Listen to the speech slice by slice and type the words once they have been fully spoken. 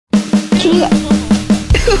Can you?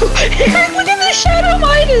 Eric, look at the shadow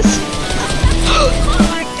minus.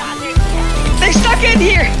 They're stuck in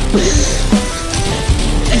here.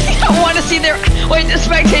 I want to see their. Wait,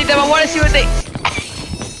 spectate them. I want to see what they.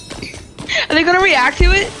 Are they gonna react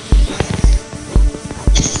to it?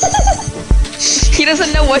 He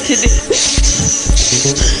doesn't know what to do.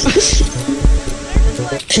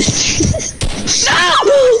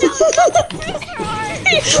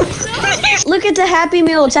 Look at the Happy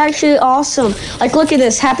Meal. It's actually awesome. Like, look at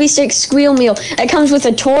this Happy Stick Squeal Meal. It comes with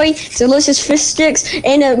a toy, delicious fish sticks,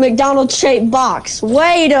 and a McDonald's shaped box.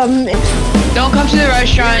 Wait a minute. Don't come to the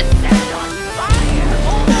restaurant.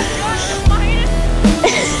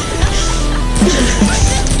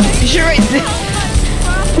 You should write this.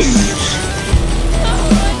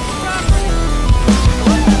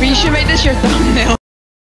 You should make this your thumbnail.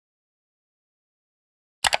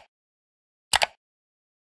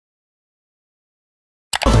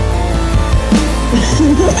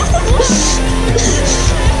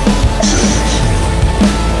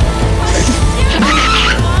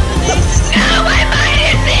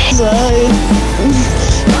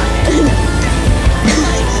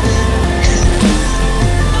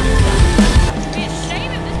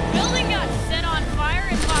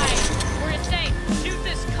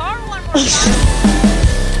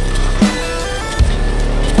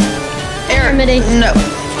 Eric, no.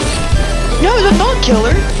 No, don't kill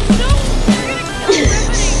her.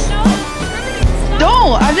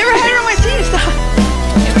 Don't! I've never had her on my team, stop!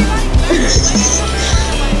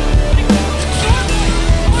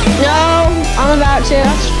 No, I'm about to.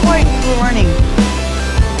 That's quite warning.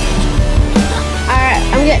 Alright,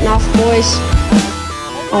 I'm getting off, boys.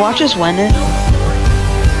 Oh, watch us win it.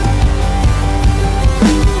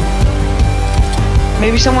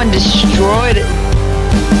 Maybe someone destroyed it.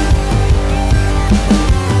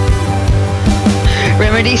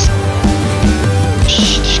 Remedies.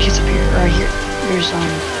 Shh, there's kids up here. Right here. There's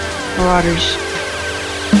marauders.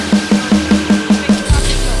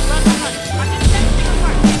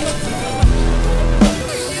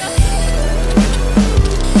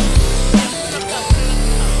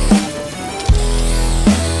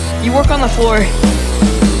 You work on the floor.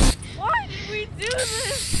 Why did we do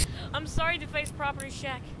this? I'm sorry to face Property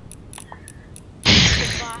Shack.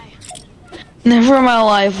 Goodbye. Never in my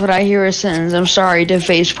life would I hear a sentence, I'm sorry to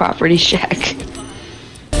face Property Shack.